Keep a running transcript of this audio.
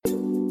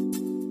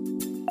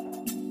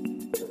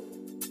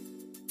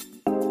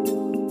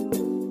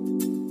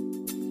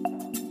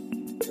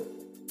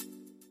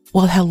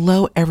Well,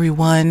 hello,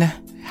 everyone.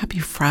 Happy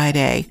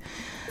Friday.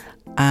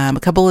 A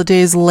couple of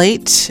days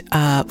late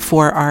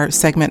for our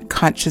segment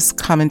Conscious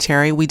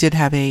Commentary. We did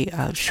have a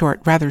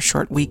rather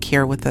short week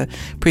here with the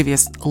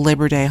previous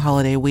Labor Day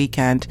holiday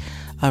weekend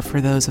for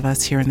those of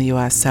us here in the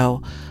U.S.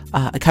 So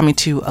coming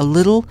to a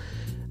little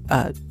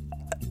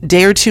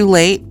day or two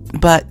late,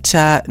 but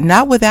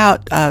not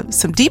without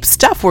some deep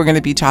stuff we're going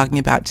to be talking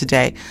about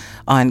today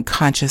on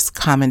Conscious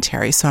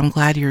Commentary. So I'm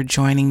glad you're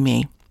joining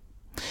me.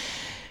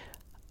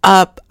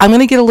 I'm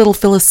going to get a little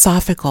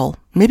philosophical,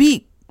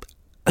 maybe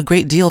a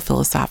great deal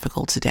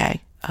philosophical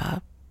today.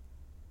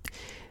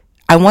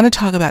 I want to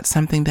talk about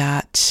something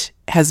that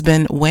has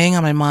been weighing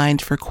on my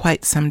mind for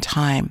quite some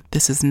time.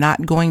 This is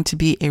not going to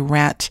be a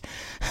rant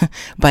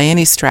by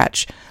any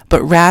stretch,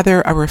 but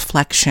rather a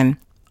reflection,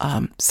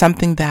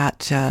 something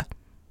that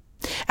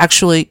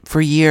actually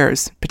for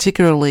years,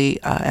 particularly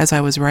as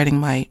I was writing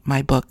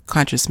my book,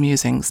 Conscious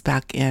Musings,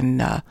 back in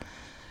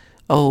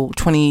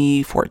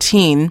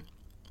 2014,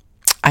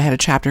 I had a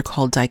chapter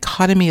called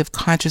Dichotomy of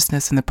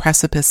Consciousness and the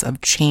Precipice of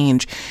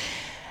Change.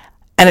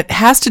 And it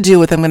has to do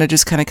with, I'm going to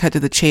just kind of cut to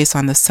the chase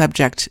on the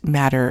subject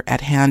matter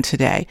at hand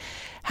today,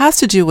 has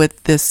to do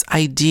with this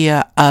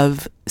idea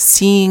of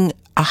seeing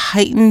a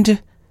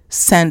heightened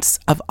sense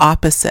of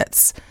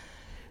opposites,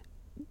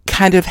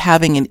 kind of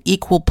having an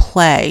equal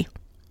play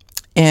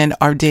in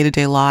our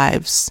day-to-day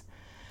lives.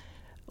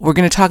 We're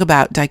going to talk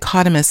about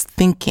dichotomous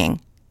thinking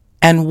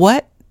and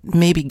what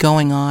may be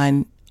going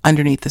on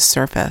underneath the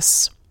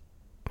surface.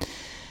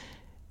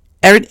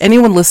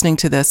 Anyone listening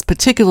to this,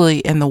 particularly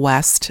in the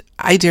West,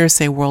 I dare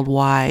say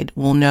worldwide,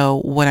 will know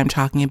what I'm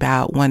talking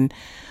about when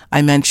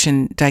I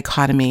mention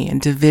dichotomy and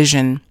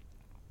division,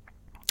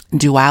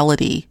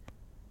 duality.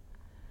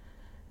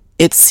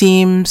 It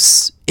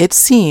seems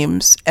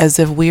as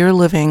if we are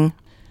living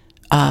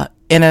at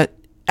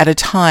a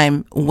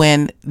time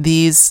when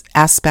these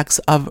aspects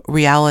of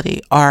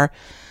reality are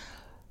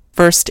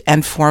first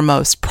and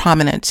foremost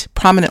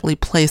prominently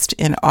placed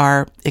in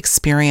our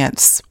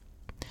experience.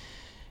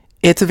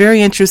 It's a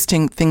very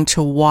interesting thing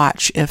to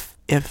watch if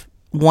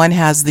one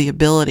has the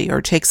ability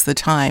or takes the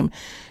time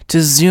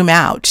to zoom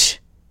out,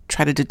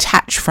 try to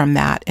detach from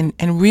that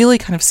and really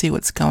kind of see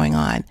what's going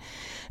on.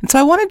 And so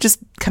I want to just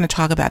kind of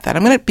talk about that.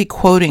 I'm going to be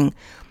quoting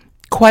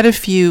quite a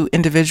few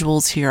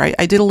individuals here.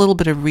 I did a little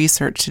bit of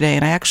research today,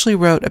 and I actually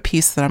wrote a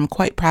piece that I'm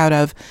quite proud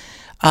of.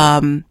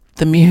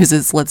 The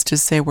muses, let's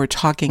just say, we're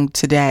talking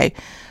today.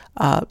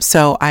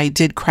 So I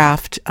did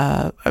craft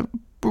a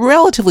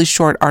relatively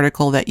short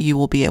article that you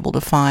will be able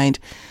to find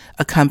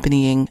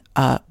accompanying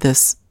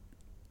this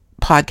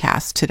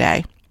podcast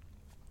today.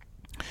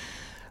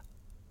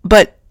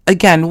 But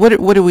again,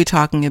 what are we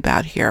talking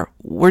about here?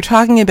 We're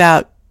talking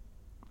about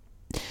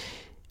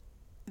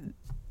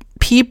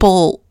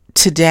people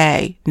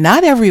today,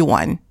 not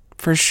everyone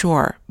for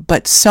sure,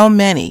 but so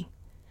many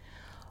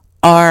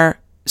are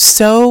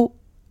so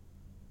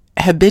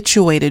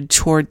habituated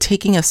toward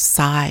taking a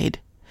side.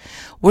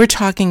 We're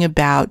talking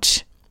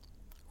about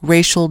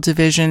racial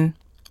division,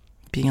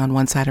 being on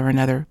one side or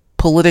another,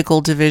 political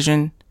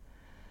division,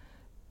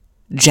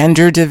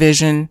 gender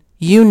division,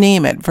 you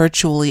name it.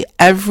 Virtually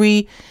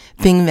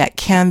everything that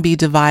can be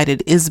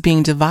divided is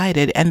being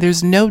divided, and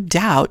there's no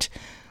doubt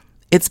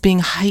it's being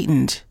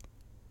heightened.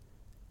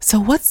 So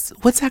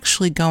what's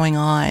actually going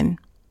on?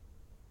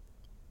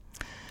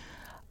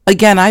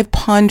 Again, I've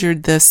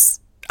pondered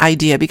this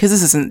idea because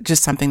this isn't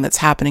just something that's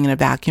happening in a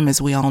vacuum,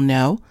 as we all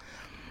know.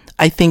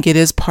 I think it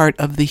is part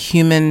of the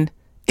human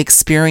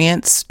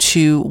experience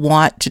to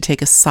want to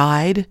take a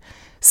side,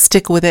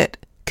 stick with it,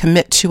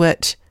 commit to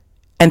it,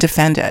 and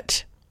defend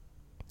it.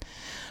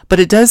 But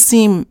it does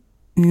seem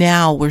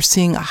now we're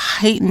seeing a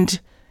heightened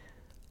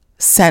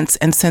sense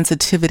and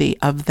sensitivity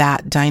of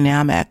that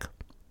dynamic.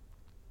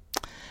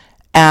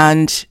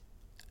 And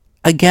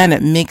again,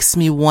 it makes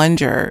me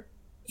wonder,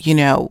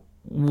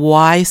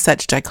 why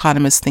such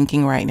dichotomous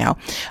thinking right now?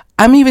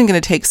 I'm even going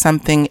to take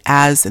something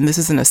and this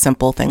isn't a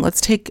simple thing.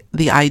 Let's take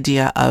the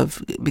idea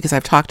of, because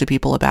I've talked to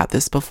people about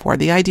this before,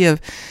 the idea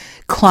of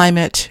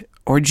climate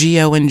or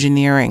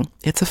geoengineering.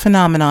 It's a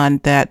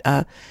phenomenon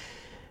that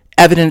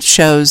evidence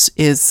shows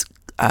is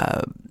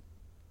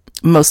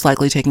most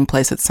likely taking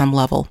place at some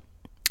level.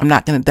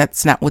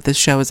 That's not what this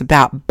show is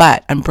about,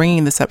 but I'm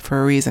bringing this up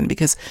for a reason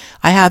because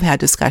I have had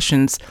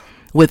discussions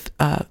with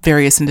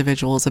various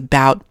individuals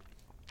about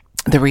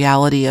the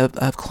reality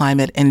of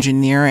climate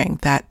engineering,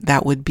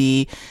 that would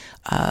be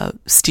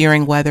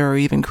steering weather or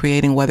even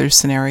creating weather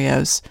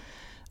scenarios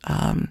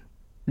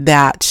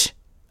that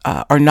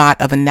are not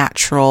of a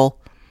natural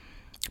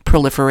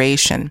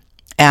proliferation.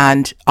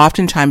 And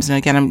oftentimes, and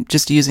again, I'm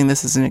just using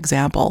this as an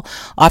example,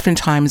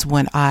 oftentimes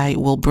when I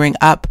will bring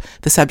up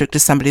the subject to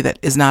somebody that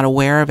is not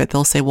aware of it,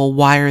 they'll say, well,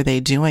 why are they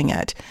doing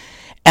it?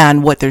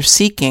 And what they're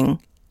seeking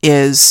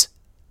is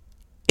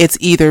it's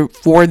either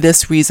for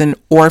this reason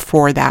or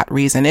for that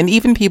reason. And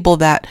even people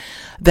that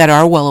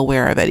are well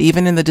aware of it,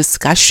 even in the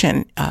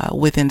discussion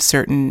within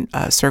certain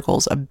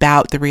circles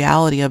about the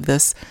reality of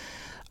this,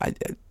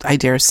 I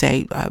dare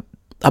say,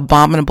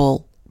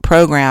 abominable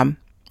program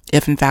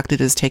if in fact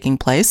it is taking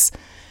place,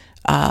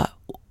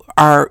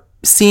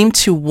 seem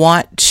to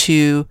want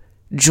to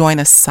join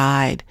a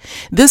side.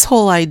 This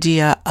whole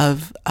idea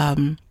of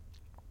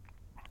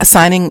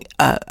assigning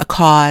a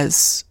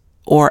cause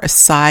or a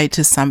side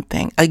to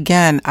something,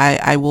 again,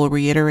 I will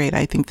reiterate,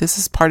 I think this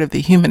is part of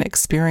the human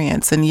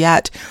experience, and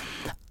yet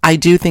I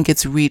do think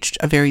it's reached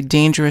a very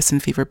dangerous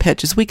and fever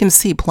pitch, as we can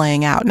see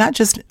playing out, not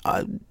just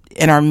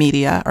in our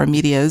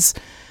medias,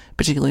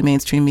 particularly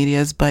mainstream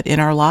medias, but in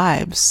our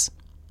lives.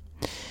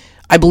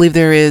 I believe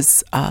there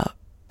is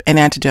an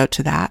antidote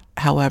to that,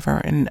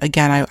 however, and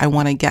again, I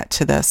want to get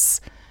to this.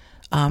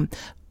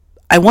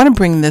 I want to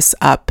bring this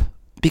up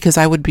because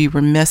I would be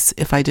remiss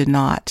if I did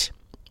not.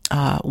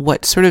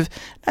 What sort of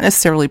not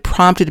necessarily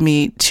prompted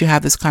me to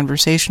have this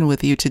conversation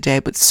with you today,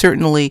 but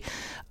certainly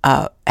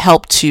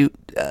helped to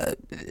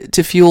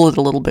fuel it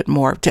a little bit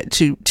more,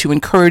 to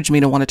encourage me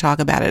to want to talk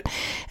about it.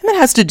 And that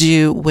has to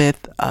do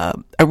with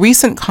a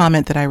recent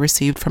comment that I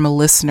received from a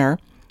listener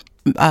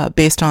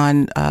based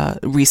on a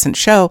recent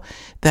show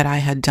that I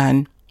had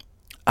done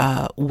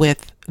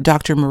with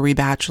Dr. Marie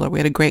Batchelor. We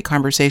had a great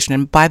conversation.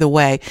 And by the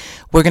way,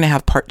 we're going to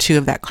have part 2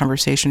 of that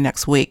conversation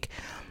next week.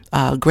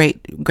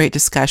 Great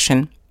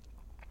discussion.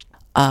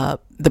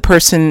 The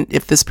person,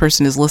 if this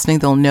person is listening,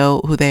 they'll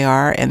know who they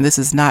are. And this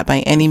is not by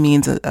any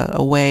means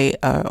a way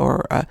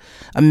or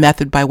a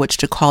method by which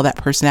to call that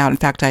person out. In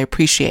fact, I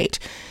appreciate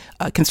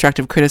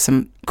constructive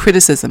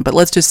criticism. But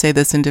let's just say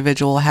this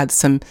individual had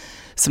some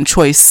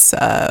choice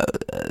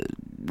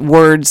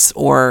words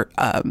or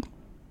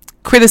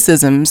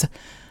criticisms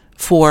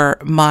for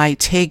my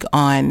take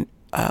on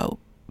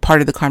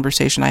part of the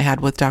conversation I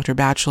had with Dr.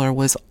 Batchelor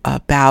was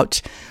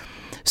about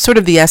sort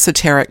of the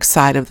esoteric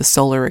side of the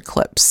solar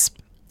eclipse.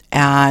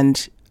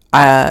 And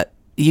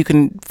you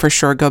can for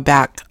sure go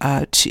back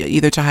to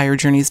either to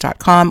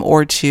higherjourneys.com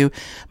or to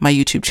my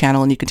YouTube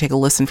channel, and you can take a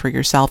listen for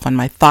yourself on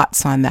my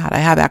thoughts on that. I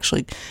have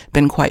actually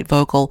been quite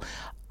vocal.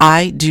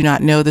 I do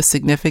not know the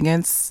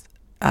significance,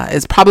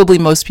 as probably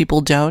most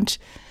people don't,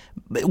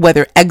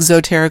 whether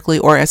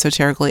exoterically or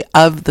esoterically,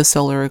 of the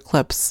solar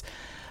eclipse.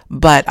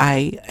 But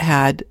I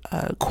had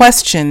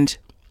questioned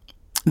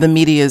the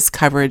media's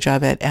coverage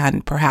of it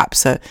and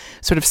perhaps a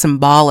sort of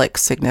symbolic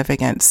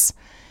significance.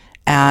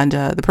 And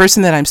the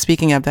person that I'm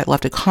speaking of that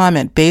left a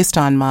comment based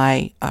on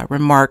my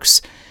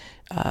remarks,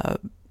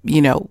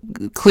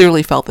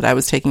 clearly felt that I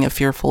was taking a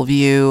fearful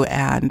view,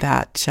 and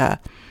that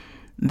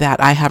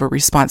I have a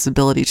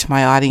responsibility to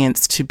my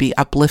audience to be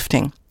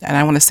uplifting. And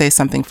I want to say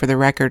something for the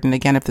record. And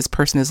again, if this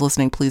person is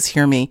listening, please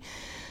hear me.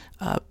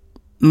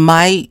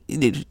 My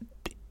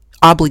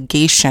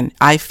obligation,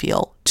 I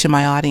feel, to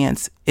my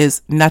audience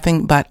is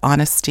nothing but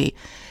honesty.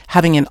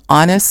 Having an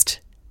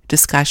honest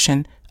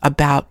discussion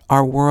about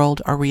our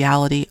world, our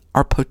reality,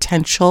 our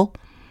potential.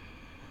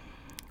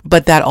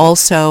 But that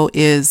also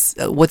is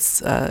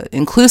what's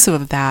inclusive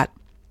of that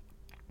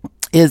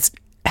is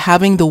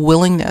having the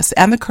willingness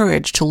and the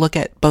courage to look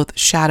at both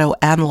shadow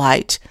and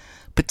light,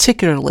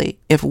 particularly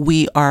if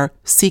we are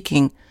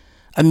seeking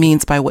a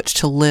means by which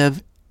to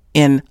live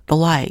in the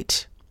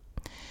light.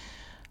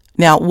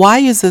 Now, why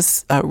is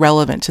this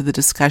relevant to the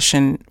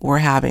discussion we're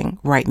having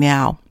right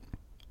now?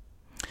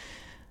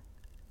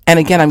 And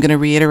again, I'm going to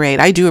reiterate,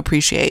 I do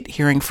appreciate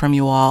hearing from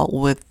you all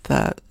with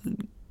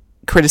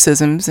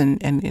criticisms,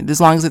 and as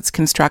long as it's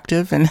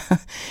constructive and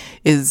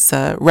is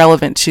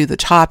relevant to the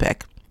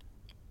topic.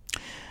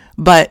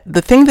 But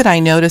the thing that I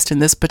noticed in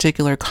this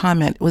particular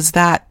comment was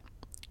that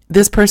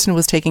this person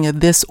was taking a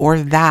this or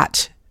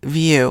that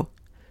view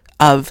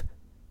of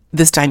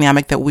this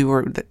dynamic that we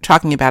were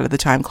talking about at the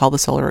time, called the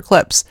solar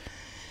eclipse.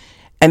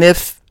 And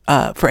if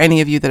for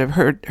any of you that have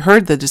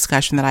heard the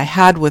discussion that I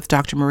had with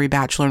Dr. Marie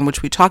Batchelor, in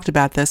which we talked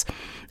about this,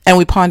 and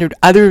we pondered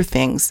other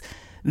things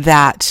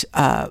that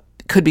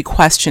could be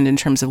questioned in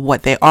terms of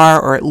what they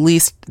are, or at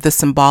least the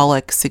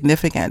symbolic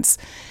significance.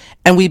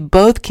 And we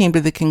both came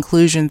to the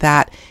conclusion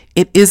that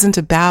it isn't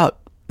about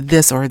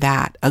this or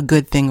that, a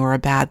good thing or a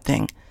bad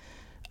thing.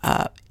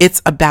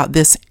 It's about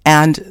this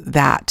and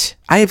that.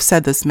 I have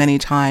said this many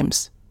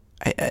times.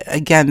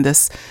 Again,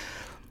 this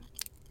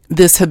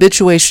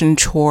habituation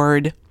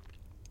toward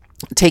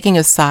taking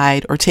a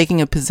side or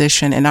taking a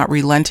position and not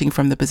relenting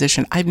from the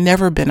position. I've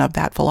never been of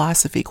that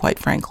philosophy, quite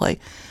frankly.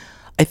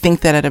 I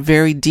think that at a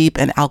very deep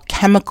and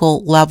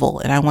alchemical level,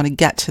 and I want to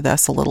get to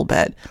this a little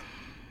bit,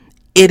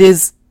 it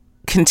is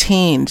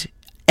contained.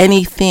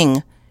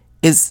 Anything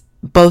is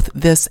both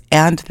this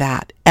and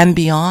that and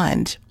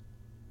beyond.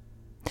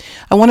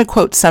 I want to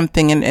quote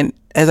something, and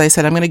as I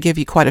said, I'm going to give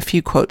you quite a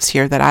few quotes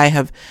here that I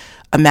have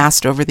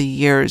amassed over the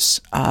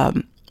years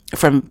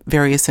from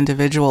various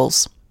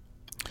individuals.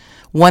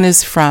 One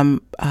is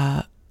from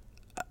a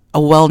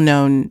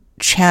well-known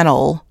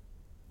channel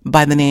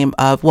by the name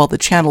of, well, the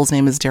channel's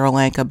name is Darryl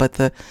Anka, but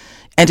the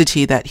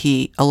entity that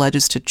he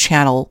alleges to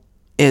channel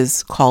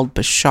is called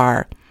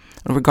Bashar.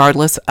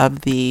 Regardless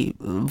of the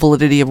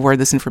validity of where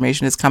this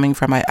information is coming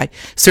from, I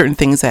certain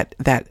things that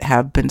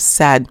have been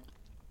said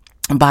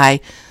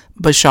by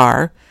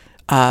Bashar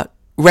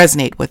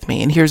resonate with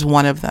me. And here's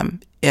one of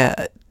them.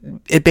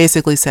 It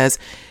basically says,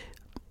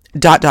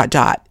 dot, dot,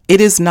 dot.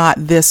 It is not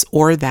this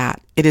or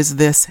that. It is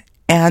this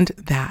and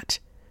that.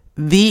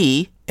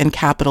 The, in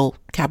capital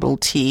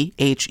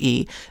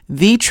T-H-E,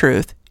 the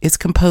truth is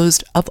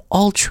composed of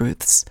all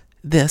truths,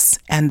 this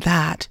and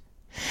that.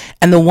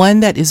 And the one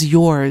that is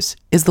yours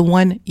is the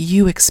one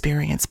you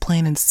experience,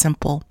 plain and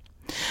simple.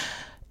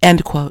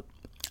 End quote.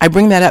 I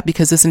bring that up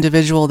because this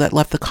individual that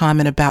left the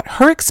comment about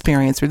her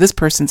experience, or this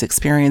person's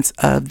experience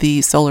of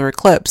the solar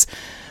eclipse,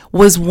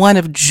 was one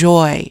of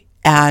joy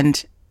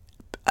and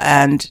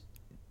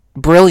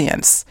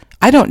brilliance.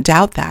 I don't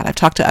doubt that. I've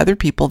talked to other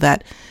people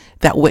that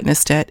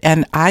witnessed it,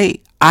 and I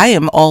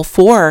am all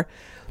for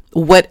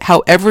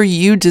however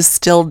you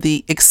distilled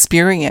the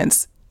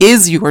experience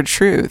is your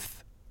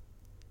truth.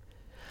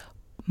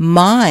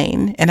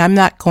 Mine, and I'm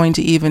not going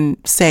to even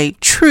say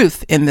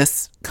truth in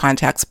this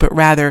context, but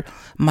rather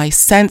my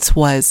sense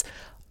was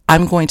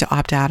I'm going to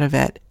opt out of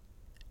it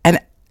and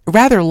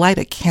rather light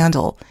a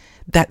candle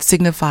that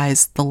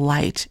signifies the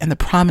light and the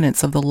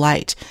prominence of the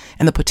light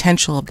and the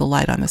potential of the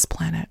light on this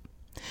planet.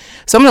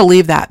 So I'm going to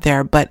leave that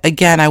there. But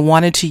again, I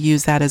wanted to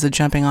use that as a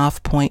jumping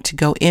off point to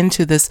go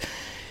into this,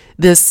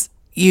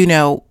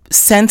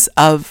 sense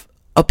of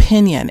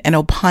opinion and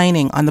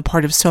opining on the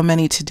part of so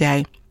many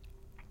today,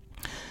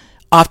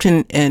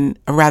 often in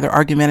a rather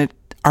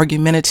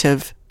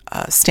argumentative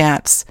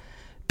stance,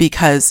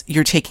 because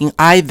you're taking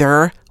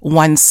either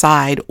one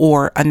side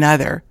or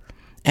another.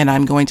 And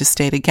I'm going to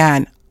state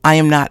again, I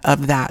am not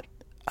of that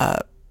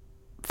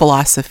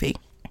philosophy.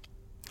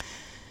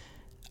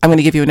 I'm going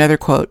to give you another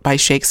quote by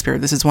Shakespeare.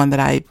 This is one that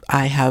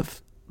I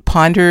have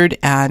pondered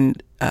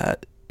and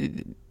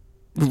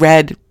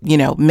read,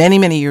 many,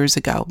 many years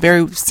ago.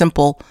 Very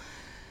simple.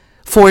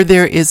 For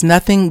there is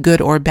nothing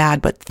good or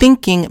bad, but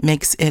thinking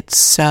makes it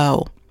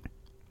so.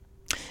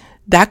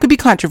 That could be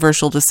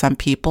controversial to some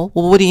people.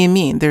 Well, what do you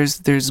mean? There's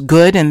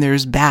good and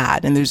there's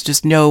bad, and there's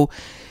just no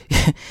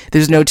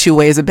two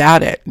ways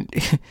about it.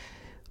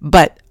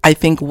 But I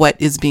think what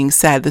is being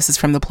said, this is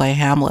from the play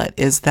Hamlet,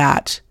 is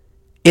that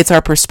it's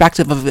our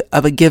perspective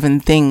of a given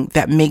thing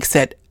that makes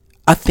it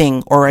a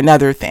thing or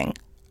another thing,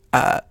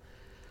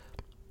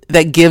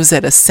 that gives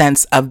it a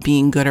sense of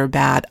being good or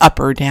bad, up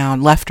or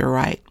down, left or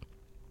right.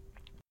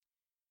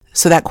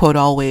 So that quote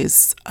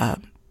always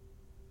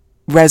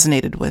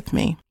resonated with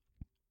me.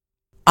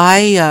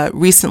 I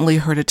recently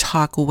heard a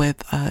talk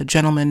with a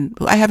gentleman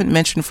who I haven't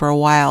mentioned for a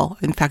while.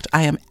 In fact,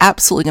 I am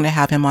absolutely going to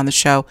have him on the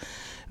show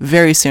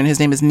very soon. His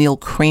name is Neil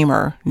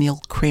Kramer,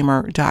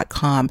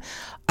 neilkramer.com.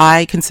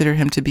 I consider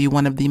him to be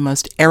one of the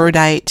most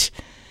erudite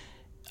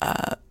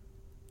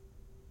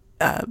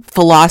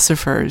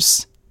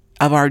philosophers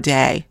of our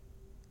day.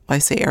 I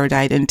say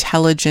erudite,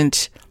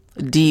 intelligent,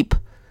 deep,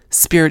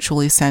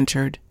 spiritually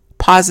centered,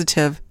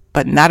 positive,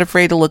 but not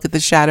afraid to look at the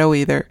shadow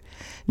either.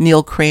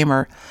 Neil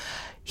Kramer.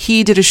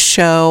 He did a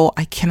show,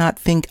 I cannot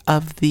think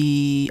of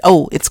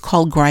it's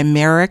called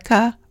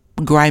Grimerica.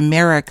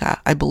 Grimerica,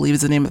 I believe,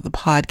 is the name of the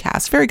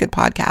podcast. Very good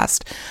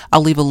podcast.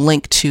 I'll leave a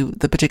link to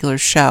the particular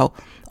show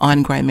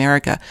on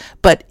Grimerica.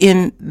 But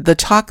in the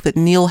talk that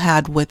Neil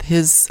had with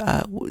his,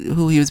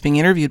 who he was being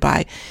interviewed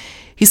by,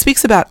 he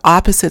speaks about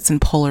opposites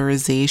and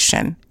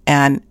polarization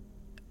and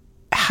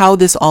how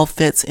this all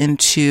fits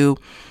into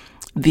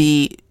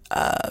the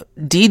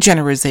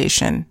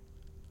degenerizing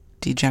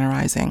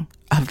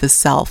of the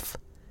self.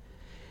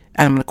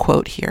 And I'm going to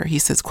quote here. He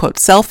says, quote,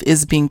 "Self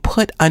is being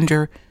put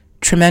under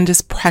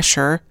tremendous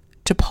pressure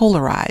to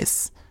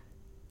polarize.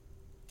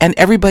 And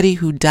everybody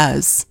who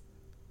does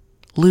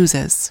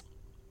loses.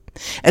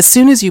 As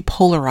soon as you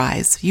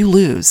polarize, you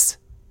lose.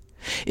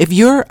 If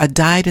you're a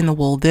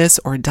dyed-in-the-wool this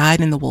or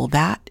dyed-in-the-wool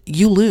that,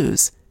 you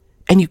lose.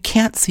 And you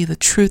can't see the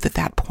truth at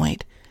that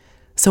point.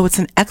 So it's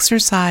an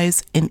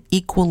exercise in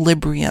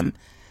equilibrium,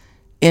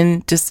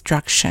 in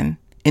deconstruction,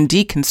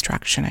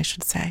 I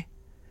should say.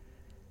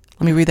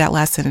 Let me read that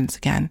last sentence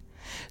again.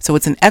 So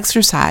it's an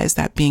exercise,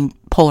 that being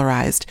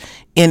polarized,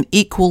 in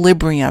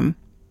equilibrium,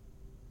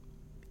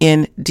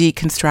 in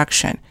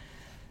deconstruction.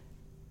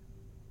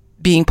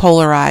 Being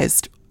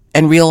polarized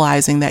and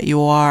realizing that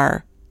you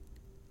are,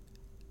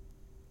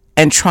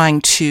 and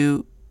trying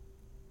to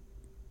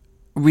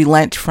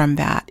relent from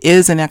that,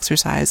 is an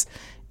exercise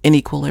in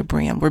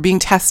equilibrium. We're being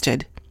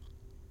tested.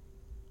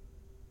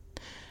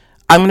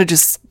 I'm going to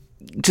just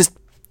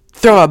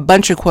throw a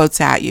bunch of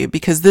quotes at you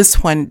because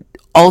this one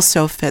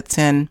also fits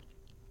in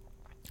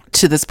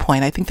to this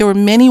point. I think there were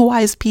many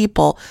wise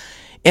people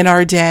in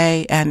our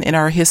day and in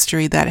our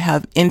history that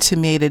have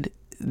intimated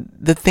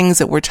the things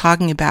that we're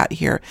talking about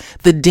here,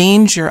 the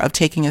danger of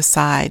taking a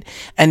side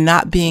and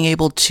not being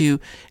able to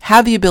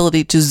have the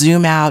ability to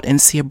zoom out and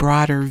see a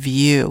broader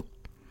view.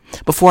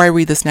 Before I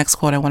read this next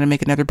quote, I want to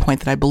make another point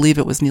that I believe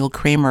it was Neil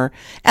Kramer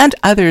and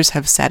others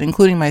have said,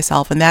 including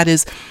myself, and that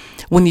is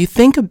when you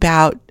think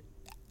about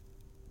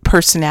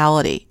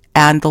personality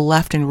and the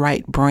left and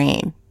right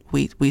brain,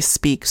 we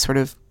speak sort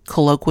of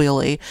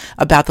colloquially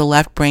about the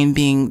left brain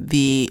being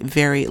the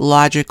very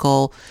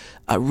logical,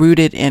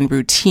 rooted in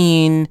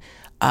routine,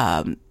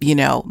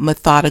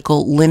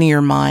 methodical,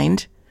 linear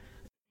mind.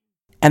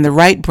 and the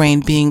right brain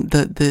being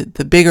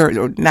the bigger,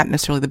 or not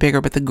necessarily the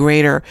bigger, but the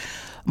greater,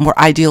 more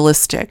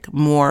idealistic,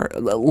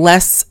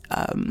 less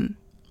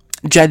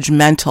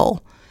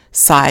judgmental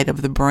side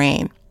of the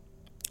brain.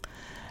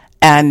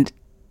 And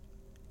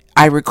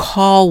I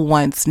recall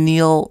once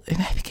Neil, and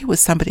I think it was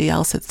somebody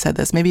else that said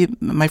this, maybe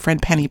my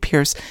friend Penny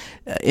Pierce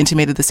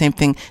intimated the same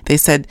thing. They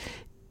said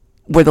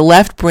where the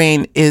left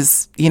brain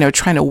is,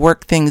 trying to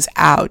work things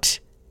out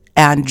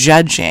and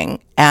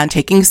judging and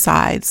taking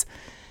sides,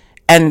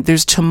 and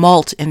there's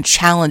tumult and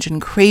challenge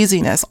and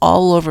craziness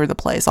all over the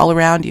place, all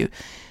around you,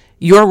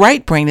 your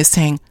right brain is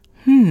saying,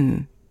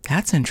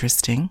 that's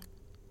interesting.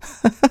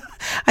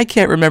 I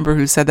can't remember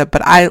who said that,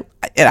 but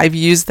I've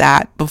used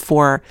that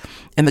before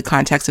in the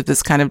context of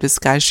this kind of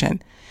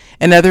discussion.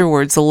 In other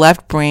words, the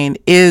left brain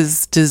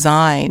is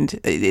designed,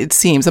 it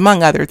seems,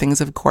 among other things,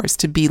 of course,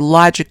 to be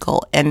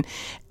logical and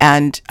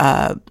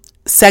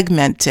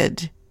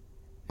segmented,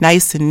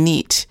 nice and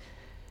neat,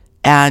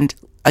 and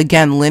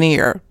again,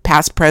 linear,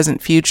 past,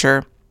 present,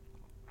 future,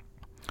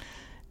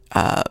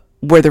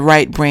 where the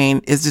right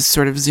brain is just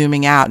sort of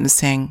zooming out and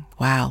saying,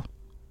 wow.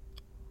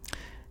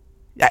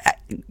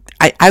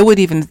 I would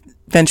even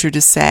venture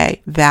to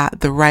say that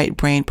the right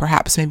brain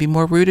perhaps may be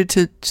more rooted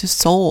to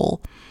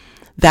soul,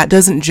 that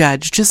doesn't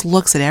judge, just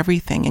looks at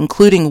everything,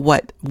 including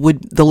what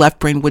the left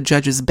brain would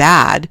judge as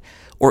bad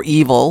or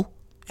evil.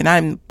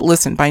 And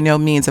by no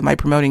means am I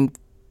promoting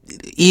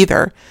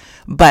either,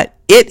 but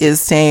it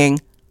is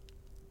saying,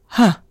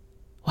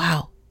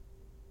 wow,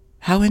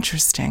 how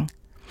interesting.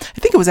 I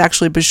think it was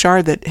actually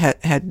Bashar that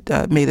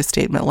had made a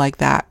statement like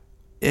that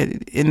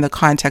in the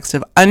context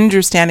of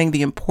understanding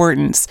the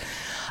importance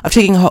of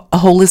taking a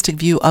holistic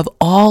view of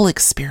all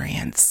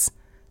experience,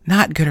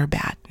 not good or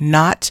bad,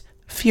 not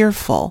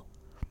fearful,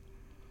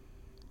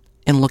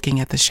 in looking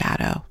at the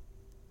shadow.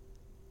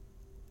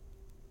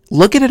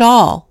 Look at it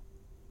all.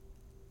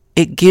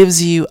 It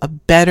gives you a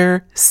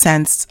better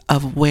sense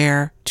of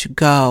where to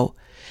go,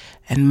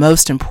 and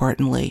most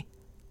importantly,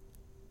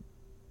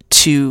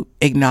 to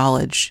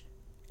acknowledge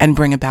and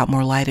bring about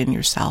more light in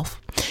yourself.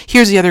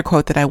 Here's the other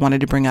quote that I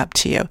wanted to bring up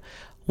to you.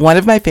 One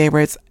of my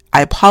favorites.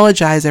 I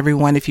apologize,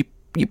 everyone, if you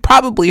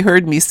probably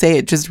heard me say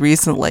it just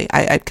recently.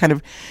 I kind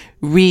of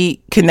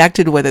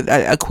reconnected with it,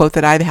 a quote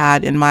that I've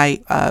had in my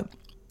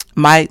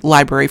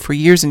library for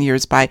years and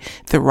years by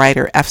the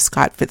writer F.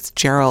 Scott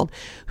Fitzgerald,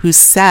 who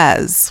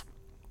says,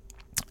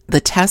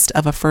 "The test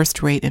of a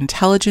first-rate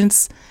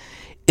intelligence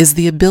is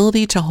the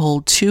ability to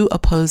hold two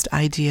opposed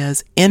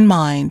ideas in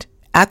mind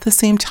at the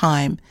same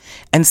time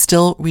and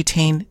still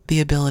retain the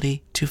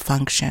ability to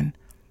function."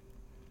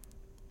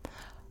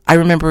 I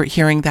remember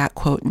hearing that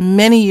quote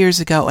many years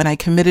ago, and I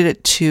committed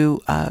it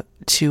to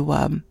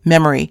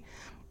memory.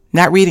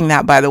 Not reading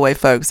that, by the way,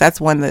 folks.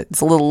 That's one that's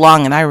a little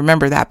long, and I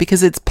remember that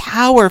because it's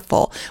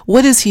powerful.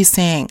 What is he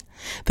saying?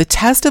 The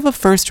test of a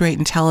first-rate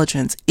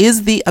intelligence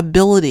is the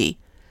ability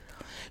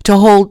to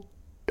hold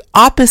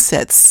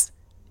opposites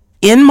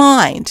in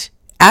mind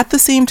at the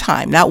same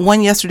time, not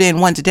one yesterday and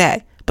one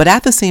today, but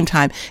at the same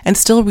time, and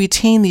still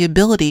retain the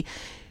ability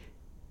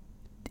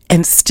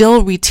and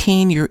still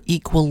retain your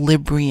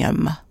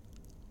equilibrium.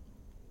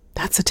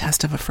 That's a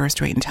test of a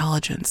first-rate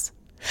intelligence.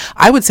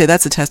 I would say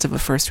that's a test of a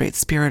first-rate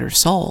spirit or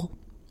soul.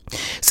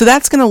 So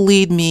that's going to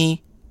lead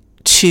me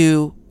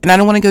to, and I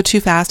don't want to go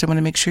too fast. I want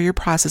to make sure you're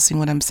processing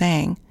what I'm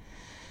saying.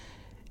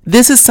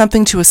 This is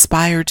something to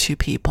aspire to,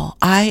 people.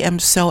 I am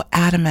so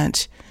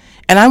adamant,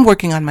 and I'm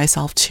working on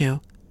myself too,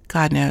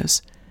 God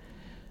knows.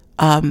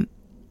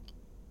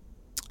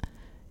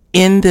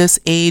 In this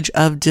age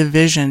of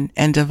division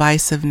and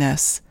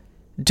divisiveness,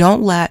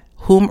 don't let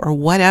whom or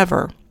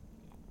whatever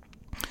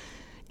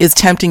is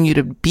tempting you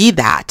to be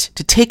that,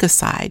 to take a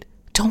side.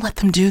 Don't let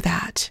them do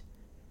that.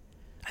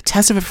 A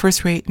test of a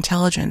first-rate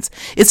intelligence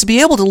is to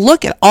be able to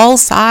look at all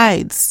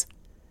sides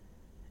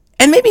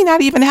and maybe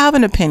not even have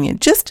an opinion.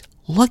 Just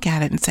look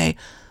at it and say,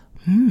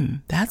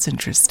 that's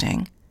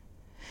interesting.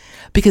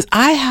 Because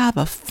I have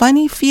a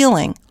funny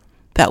feeling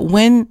that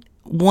when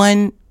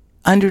one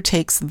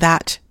undertakes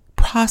that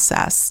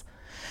process,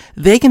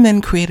 they can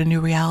then create a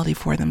new reality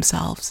for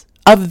themselves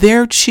of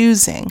their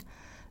choosing,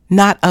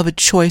 not of a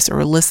choice or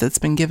a list that's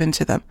been given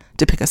to them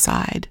to pick a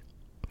side.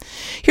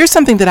 Here's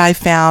something that I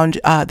found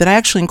that I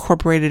actually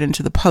incorporated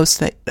into the post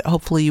that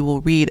hopefully you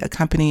will read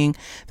accompanying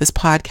this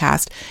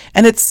podcast.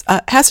 And it's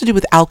has to do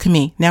with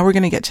alchemy. Now we're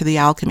going to get to the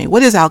alchemy.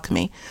 What is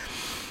alchemy?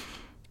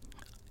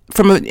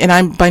 And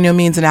I'm by no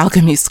means an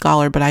alchemy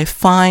scholar, but I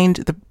find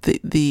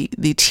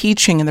the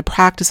teaching and the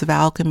practice of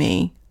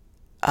alchemy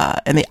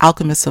and the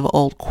alchemists of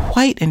old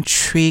quite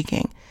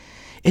intriguing.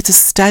 It's a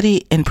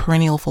study in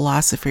perennial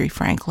philosophy,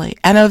 frankly,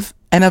 and of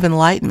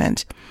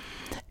enlightenment.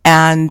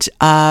 And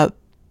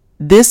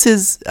this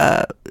is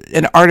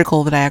an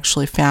article that I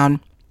actually found.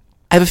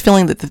 I have a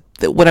feeling that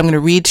what I'm going to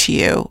read to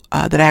you,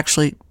 that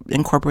actually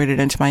incorporated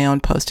into my own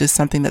post, is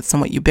something that's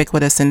somewhat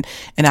ubiquitous in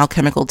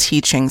alchemical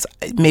teachings,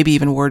 maybe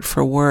even word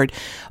for word.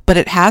 But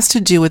it has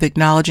to do with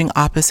acknowledging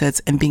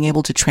opposites and being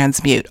able to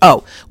transmute.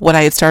 Oh, what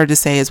I had started to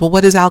say is, well,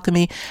 what is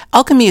alchemy?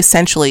 Alchemy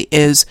essentially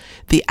is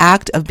the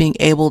act of being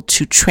able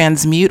to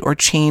transmute or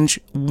change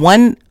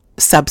one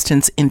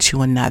substance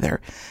into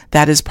another.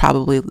 That is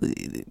probably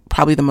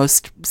the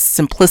most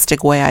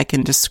simplistic way I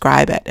can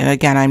describe it. And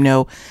again, I'm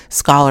no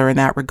scholar in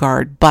that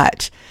regard,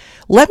 but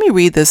let me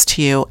read this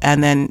to you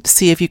and then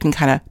see if you can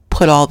kind of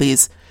put all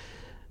these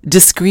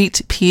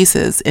discrete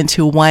pieces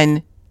into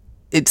one,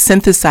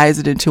 synthesize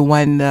it into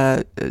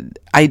one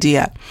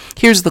idea.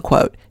 Here's the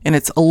quote, and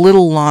it's a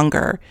little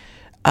longer.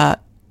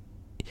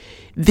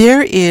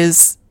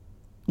 This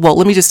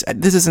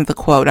isn't the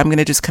quote. I'm going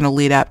to just kind of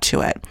lead up to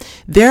it.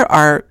 There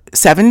are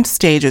 7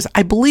 stages.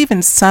 I believe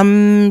in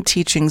some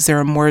teachings there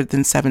are more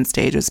than 7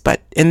 stages,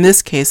 but in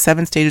this case,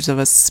 7 stages of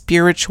a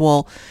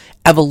spiritual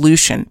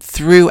evolution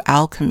through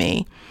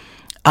alchemy.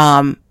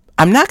 I'm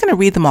not going to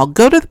read them all.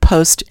 Go to the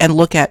post and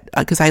look at,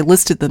 because I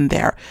listed them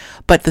there.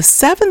 But the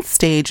 7th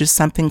stage is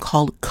something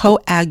called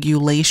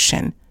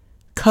coagulation.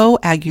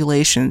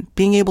 Coagulation,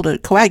 being able to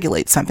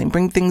coagulate something,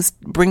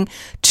 bring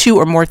 2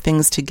 or more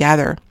things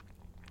together.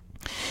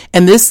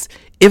 And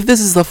if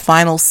this is the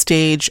final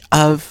stage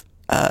of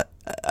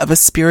a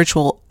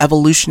spiritual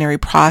evolutionary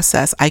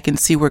process, I can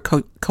see where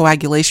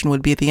coagulation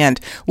would be at the end.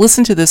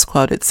 Listen to this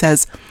quote. It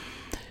says,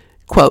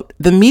 quote,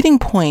 "The meeting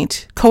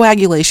point,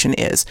 coagulation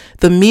is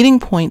the meeting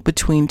point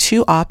between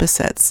 2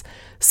 opposites,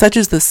 such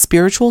as the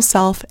spiritual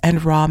self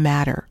and raw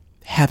matter,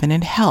 heaven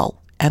and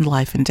hell, and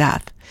life and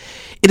death.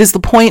 It is the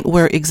point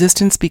where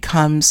existence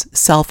becomes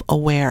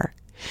self-aware.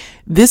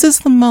 This is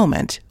the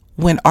moment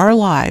when our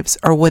lives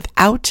are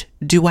without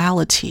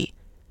duality,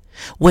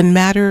 when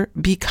matter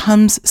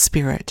becomes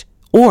spirit,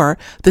 or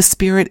the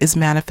spirit is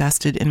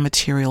manifested in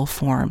material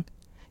form,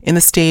 in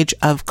the stage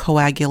of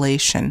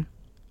coagulation.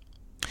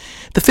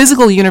 The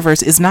physical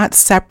universe is not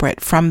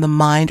separate from the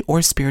mind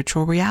or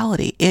spiritual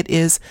reality. It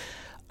is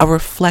a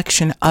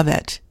reflection of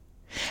it.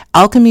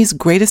 Alchemy's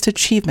greatest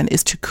achievement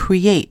is to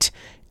create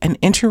an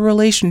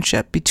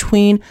interrelationship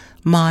between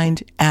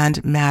mind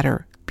and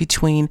matter,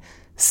 between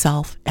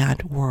self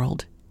and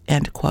world."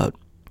 End quote.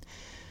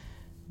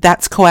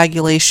 That's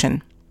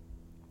coagulation.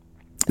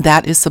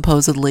 That is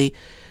supposedly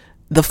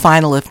the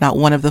final, if not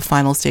one of the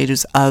final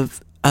stages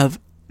of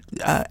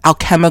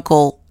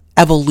alchemical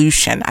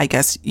evolution, I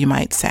guess you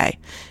might say.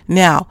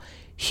 Now,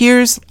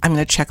 I'm going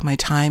to check my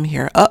time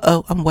here.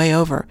 I'm way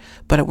over,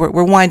 but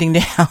we're winding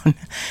down.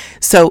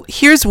 So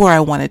here's where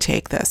I want to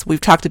take this. We've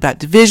talked about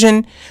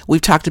division.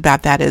 We've talked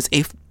about that as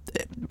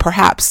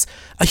perhaps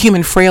a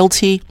human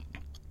frailty.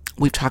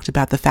 We've talked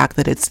about the fact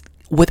that it's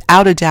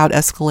without a doubt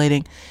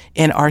escalating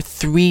in our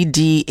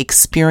 3D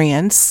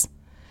experience.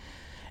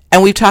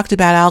 And we've talked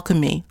about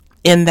alchemy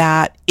in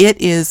that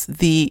it is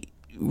the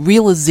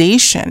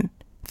realization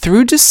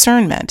through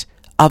discernment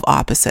of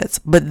opposites,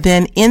 but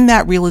then in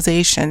that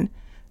realization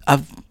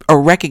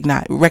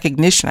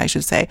recognition, I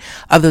should say,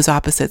 of those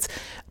opposites,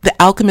 the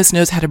alchemist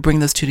knows how to bring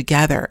those 2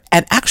 together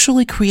and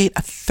actually create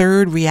a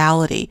third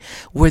reality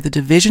where the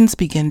divisions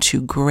begin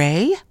to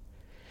gray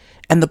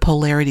and the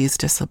polarities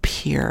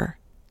disappear.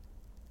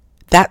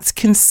 That's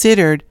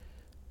considered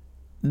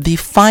the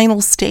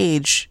final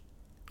stage,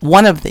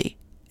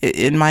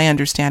 in my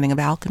understanding of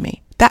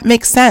alchemy. That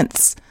makes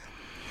sense.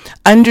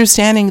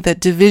 Understanding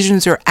that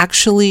divisions are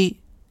actually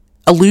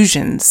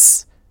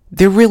illusions.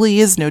 There really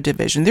is no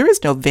division. There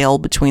is no veil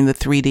between the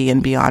 3D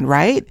and beyond,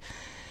 right?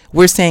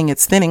 We're saying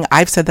it's thinning.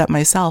 I've said that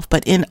myself,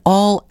 but in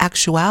all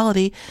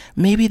actuality,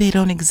 maybe they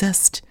don't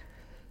exist.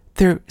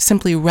 They're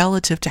simply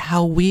relative to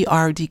how we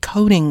are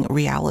decoding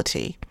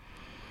reality.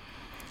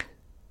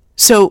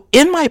 So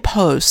in my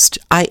post,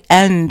 I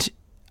end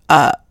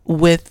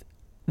with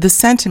the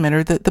sentiment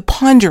or the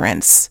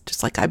ponderance,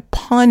 just like I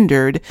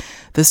pondered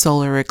the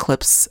solar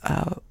eclipse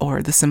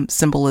or the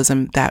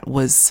symbolism that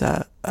was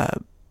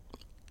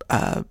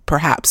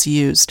perhaps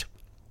used.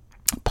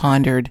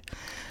 Pondered.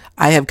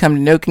 I have come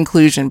to no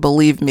conclusion,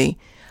 believe me.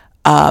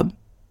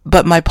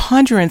 But my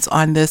ponderance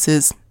on this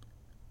is,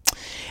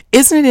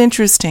 isn't it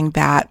interesting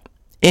that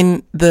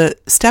in the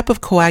step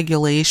of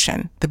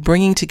coagulation, the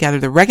bringing together,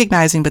 the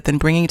recognizing, but then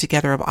bringing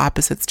together of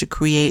opposites to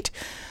create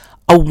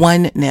a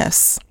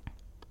oneness,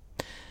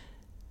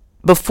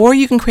 before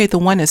you can create the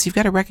oneness, you've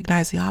got to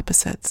recognize the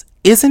opposites.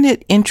 Isn't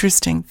it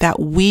interesting that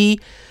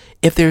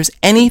if there's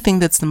anything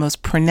that's the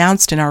most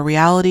pronounced in our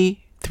reality,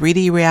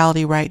 3D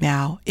reality right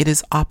now, it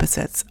is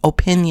opposites,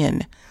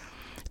 opinion,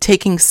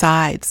 taking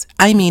sides.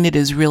 I mean, it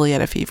is really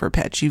at a fever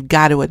pitch. You've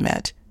got to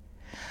admit.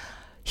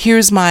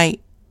 Here's my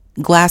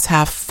glass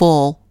half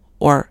full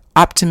or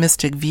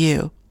optimistic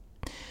view.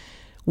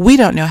 We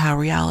don't know how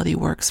reality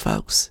works,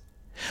 folks.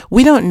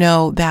 We don't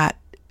know that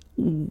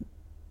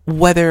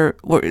let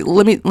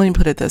me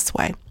put it this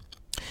way.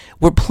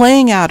 We're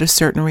playing out a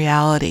certain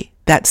reality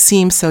that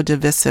seems so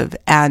divisive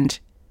and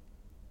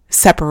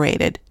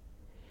separated.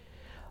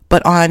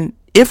 But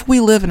If we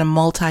live in a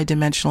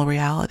multidimensional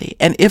reality,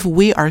 and if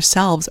we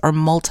ourselves are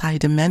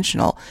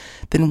multidimensional,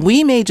 then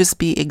we may just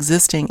be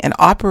existing and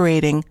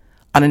operating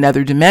on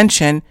another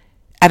dimension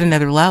at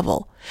another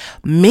level.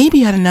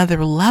 Maybe at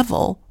another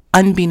level,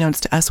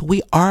 unbeknownst to us,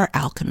 we are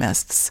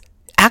alchemists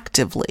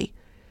actively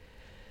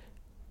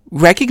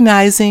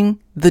recognizing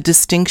the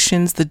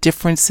distinctions, the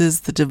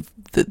differences,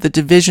 the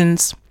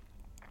divisions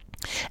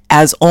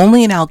as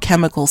only an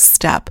alchemical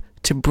step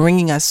to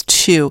bringing us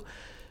to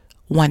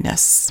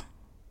oneness.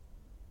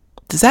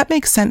 Does that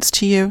make sense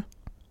to you?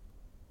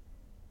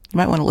 You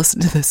might want to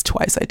listen to this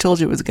twice. I told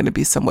you it was going to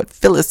be somewhat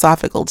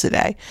philosophical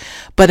today.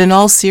 But in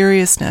all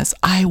seriousness,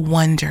 I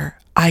wonder,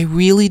 I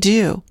really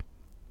do.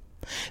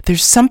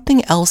 There's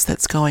something else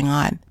that's going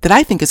on that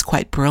I think is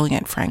quite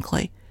brilliant,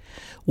 frankly.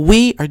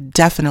 We are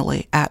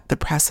definitely at the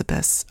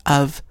precipice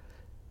of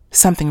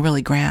something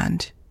really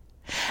grand.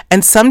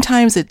 And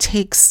sometimes it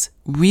takes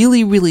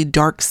really, really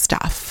dark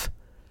stuff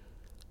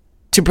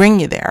to bring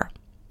you there.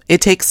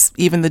 It takes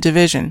even the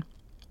division.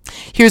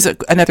 Here's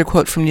another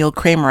quote from Neil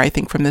Kramer, I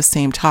think from this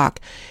same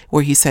talk,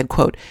 where he said,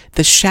 quote,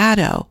 "The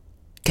shadow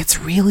gets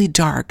really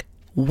dark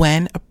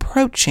when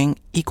approaching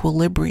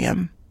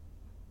equilibrium."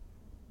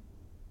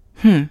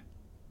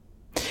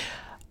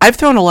 I've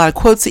thrown a lot of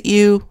quotes at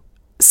you,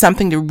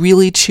 something to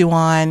really chew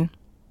on.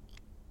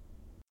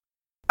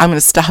 I'm going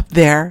to stop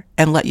there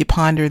and let you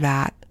ponder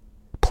that.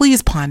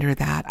 Please ponder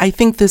that. I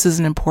think this is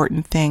an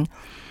important thing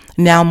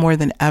now more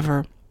than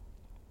ever.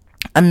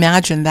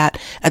 Imagine that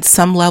at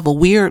some level,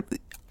 we are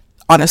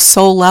on a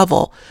soul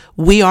level,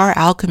 we are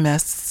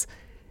alchemists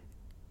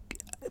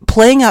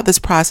playing out this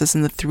process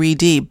in the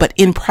 3D, but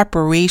in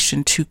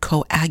preparation to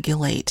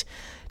coagulate,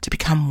 to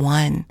become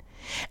one.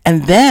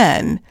 And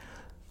then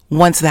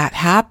once that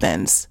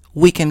happens,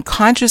 we can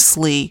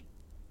consciously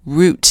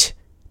root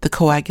the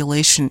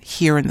coagulation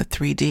here in the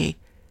 3D.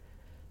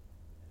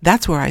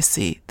 That's where I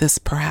see this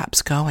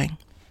perhaps going.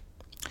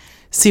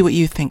 See what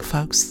you think,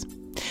 folks.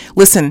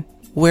 Listen,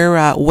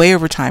 we're way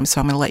over time, so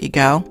I'm going to let you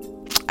go.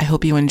 I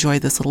hope you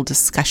enjoyed this little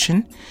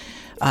discussion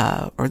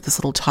or this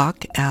little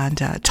talk, and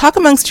talk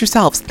amongst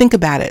yourselves. Think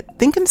about it.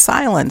 Think in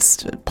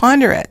silence.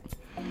 Ponder it.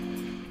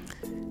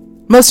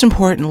 Most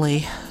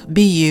importantly,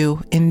 be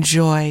you.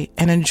 Enjoy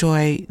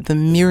the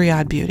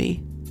myriad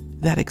beauty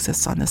that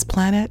exists on this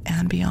planet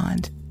and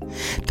beyond.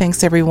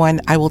 Thanks,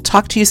 everyone. I will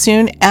talk to you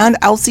soon, and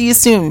I'll see you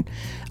soon.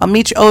 I'll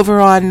meet you over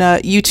on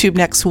YouTube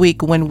next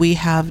week when we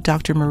have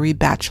Dr. Marie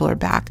Batchelor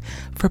back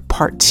for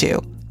part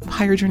 2 of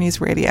Higher Journeys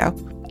Radio.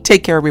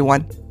 Take care,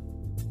 everyone.